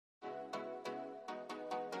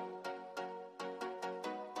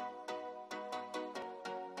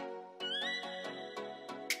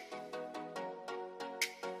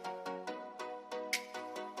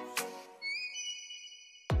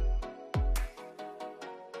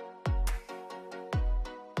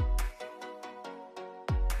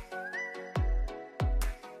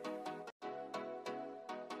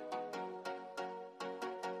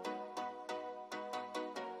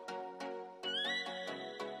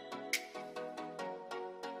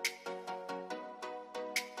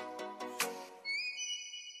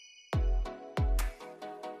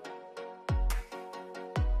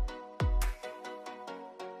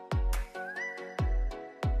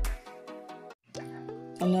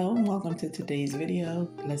Hello and welcome to today's video.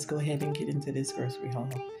 Let's go ahead and get into this grocery haul.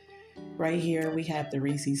 Right here we have the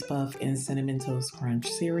Reese's Puff and Cinnamon Toast Crunch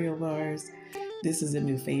cereal bars. This is a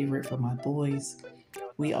new favorite for my boys.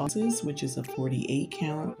 We also, which is a 48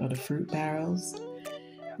 count of the fruit barrels.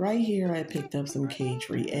 Right here I picked up some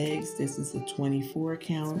cage-free eggs. This is a 24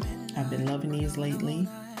 count. I've been loving these lately.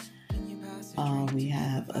 We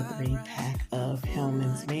have a 3-pack of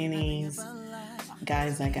Hellmann's mayonnaise.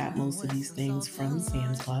 Guys, I got most of these things from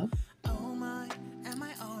Sam's Club.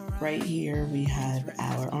 Right here we have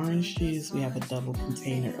our orange juice. We have a double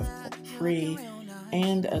container of pulp-free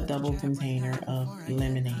and a double container of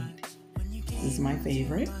lemonade. This is my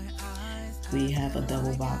favorite. We have a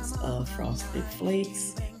double box of Frosted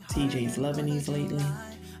Flakes. TJ's loving these lately.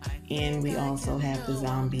 And we also have the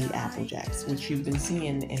zombie Apple Jacks, which you've been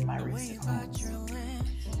seeing in my recent hauls.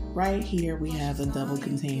 Right here we have a double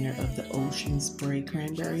container of the Ocean Spray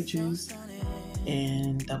cranberry juice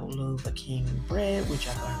and double loaf of king bread, which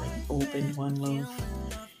I've already opened one loaf.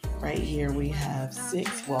 Right here we have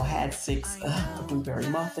had six of the blueberry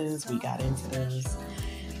muffins. We got into those.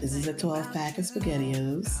 This is a 12-pack of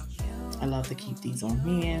SpaghettiOs. I love to keep these on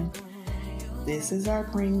hand. This is our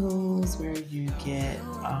Pringles, where you get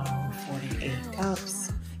 48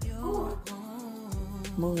 cups.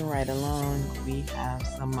 Moving right along, we have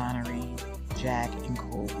some Monterey Jack and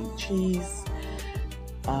cold wheat cheese.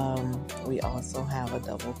 We also have a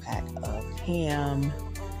double pack of ham,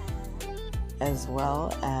 as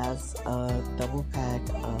well as a double pack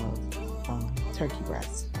of turkey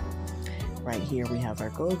breast. Right here we have our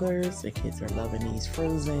Go-Gurts. The kids are loving these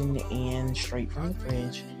frozen and straight from the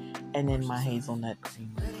fridge. And then my hazelnut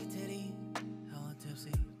cream.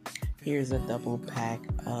 Here's a double pack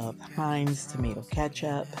of Heinz tomato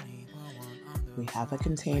ketchup. We have a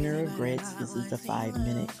container of grits. This is the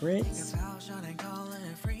 5-minute grits.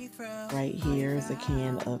 Right here is a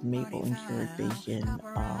can of maple and cured bacon,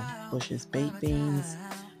 Bush's baked beans,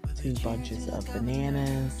 2 bunches of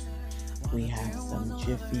bananas. We have some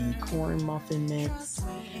Jiffy corn muffin mix.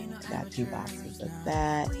 Got 2 boxes of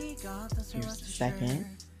that. Here's the second.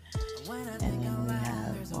 And then we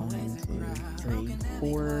have 1, 2, 3,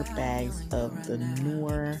 4 bags of the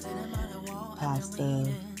Noor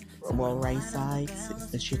pasta, rice sides. It's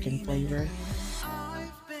the chicken flavor.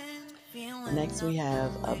 Next we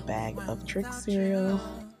have a bag of Trick cereal.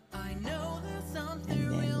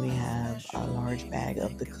 And then we have a large bag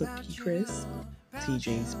of the Cookie Crisp,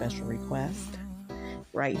 TJ's special request.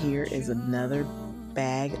 Right here is another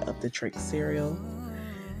bag of the Trick cereal.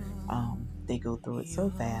 They go through it so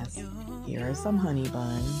fast. Here are some honey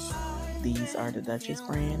buns. These are the Duchess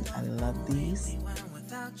brand. I love these.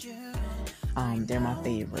 They're my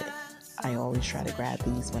favorite. I always try to grab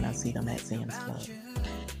these when I see them at Sam's Club.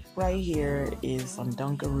 Right here is some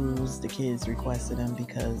Dunkaroos. The kids requested them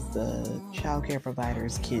because the childcare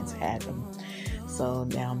provider's kids had them. So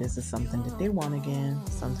now this is something that they want again.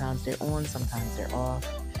 Sometimes they're on, sometimes they're off.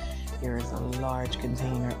 Here is a large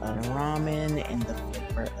container of ramen and the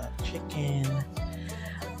flavor of chicken.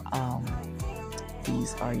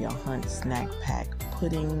 These are your Hunt Snack Pack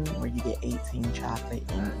pudding, where you get 18 chocolate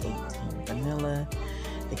and 18 vanilla.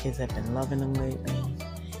 The kids have been loving them lately.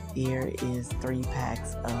 Here is 3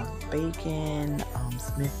 packs of bacon,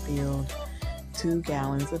 Smithfield, 2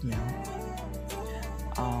 gallons of milk.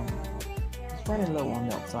 Running low on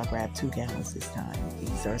milk, so I grabbed 2 gallons this time.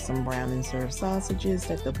 These are some brown and served sausages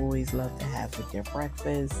that the boys love to have with their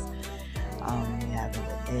breakfast. We have it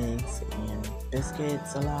with eggs and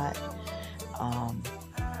biscuits a lot.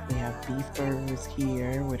 We have beef burgers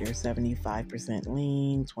here, where they're 75%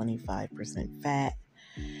 lean, 25% fat.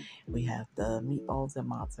 We have the meatballs and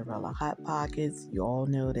mozzarella hot pockets. You all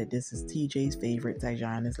know that this is TJ's favorite.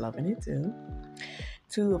 Tyjon is loving it too.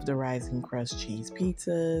 2 of the Rising Crust cheese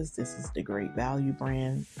pizzas. This is the Great Value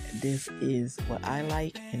brand. This is what I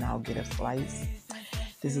like, and I'll get a slice.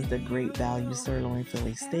 This is the Great Value sirloin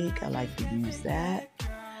Philly steak. I like to use that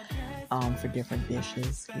for different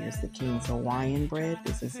dishes. Here's the King's Hawaiian bread.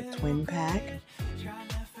 This is a twin pack.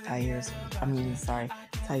 Tyjon's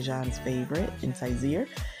favorite, and Tyzier.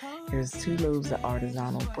 Here's 2 loaves of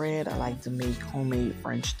artisanal bread. I like to make homemade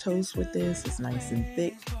French toast with this. It's nice and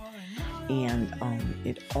thick. And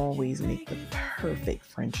it always makes the perfect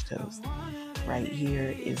French toast. Right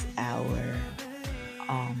here is our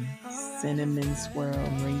cinnamon swirl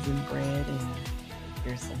raisin bread, and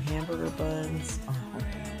here's some hamburger buns.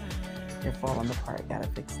 They're falling apart, gotta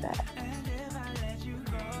fix that.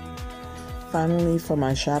 Finally, for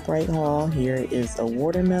my Shoprite haul, here is a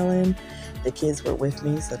watermelon. The kids were with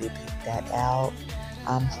me, so they picked that out.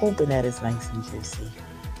 I'm hoping that it's nice and juicy.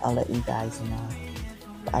 I'll let you guys know.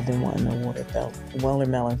 I've been wanting a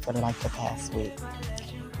watermelon for like the past week.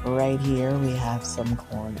 Right here we have some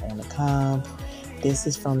corn on the cob. This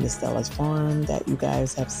is from the Stella's Farm that you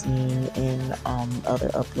guys have seen in other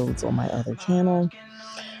uploads on my other channel.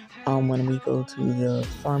 When we go to the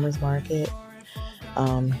farmer's market,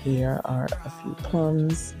 here are a few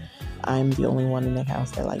plums. I'm the only one in the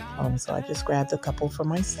house that like plums, so I just grabbed a couple for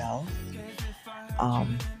myself.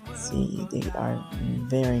 See, they are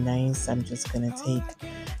very nice. I'm just gonna take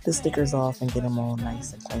the stickers off and get them all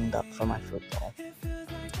nice and cleaned up for my fruit bowl.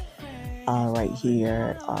 Right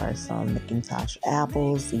here are some McIntosh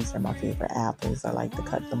apples. These are my favorite apples. I like to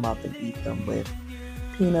cut them up and eat them with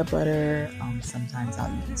peanut butter. Sometimes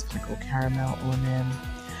I'll even sprinkle caramel on them.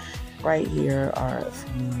 Right here are a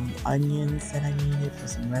few onions that I needed for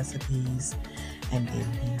some recipes. And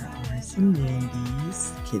then here are some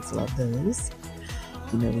Mandy's. Kids love those.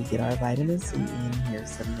 You know, we get our vitamin C in.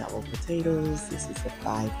 Here's some yellow potatoes. This is a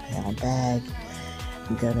 5-pound bag.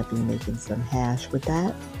 I'm gonna be making some hash with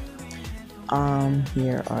that.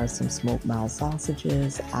 Here are some smoked mild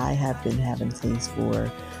sausages. I have been having taste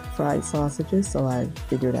for fried sausages, so I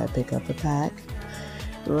figured I'd pick up a pack.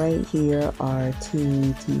 Right here are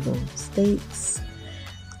 2 T-bone steaks.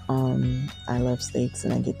 I love steaks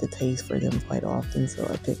and I get the taste for them quite often, so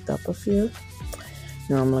I picked up a few.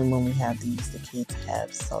 Normally when we have these, the kids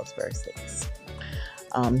have Salisbury steaks.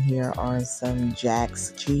 Here are some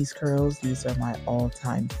Jack's cheese curls. These are my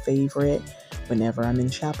all-time favorite. Whenever I'm in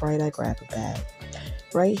Shoprite, I grab a bag.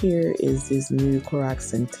 Right here is this new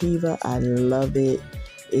Clorox Sentiva. I love it.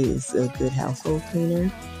 It is a good household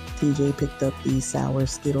cleaner. TJ picked up these sour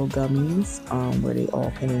Skittle gummies where they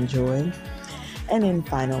all can enjoy. And then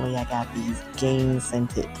finally, I got these Gain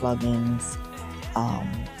scented plugins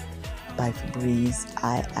by Febreze.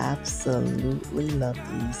 I absolutely love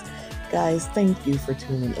these. Guys, thank you for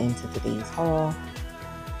tuning in to today's haul.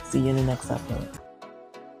 See you in the next upload.